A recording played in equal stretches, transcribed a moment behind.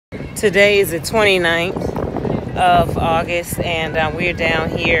Today is the 29th of August, and we're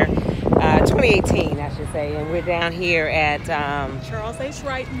down here, 2018, I should say, and we're down here at Charles H.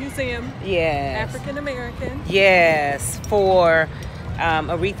 Wright Museum. Yes. African American. Yes, for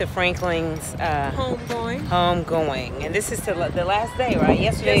Aretha Franklin's homegoing. And this is the last day, right?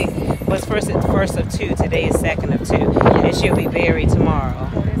 Yesterday was first of two. Today is second of two, and she'll be buried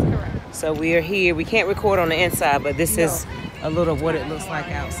tomorrow. That is correct. So we are here. We can't record on the inside, but this is a little of what it looks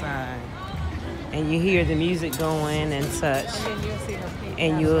like outside. And you hear the music going and such.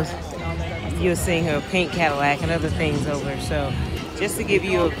 And you'll see her pink Cadillac and other things over. So just to give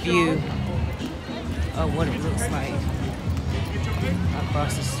you a view of what it looks like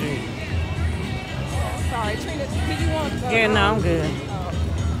across the street. Sorry, Trina, do you want to? Yeah, no, I'm good.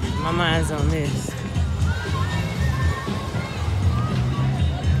 My mind's on this.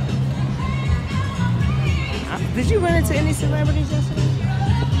 Did you run into any celebrities yesterday?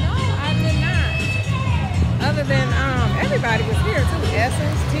 No, I did not. Other than everybody was here too.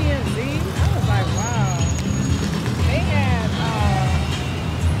 Essence, TMZ. I was like, wow. They had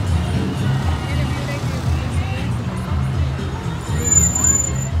interview they did.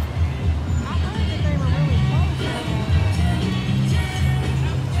 I heard that they were really close.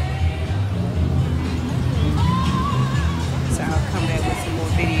 So I'll come back with some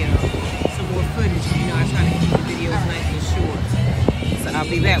more video, some more footage. You know, I try to keep the videos nice and short. So I'll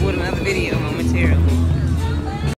be back with another video momentarily.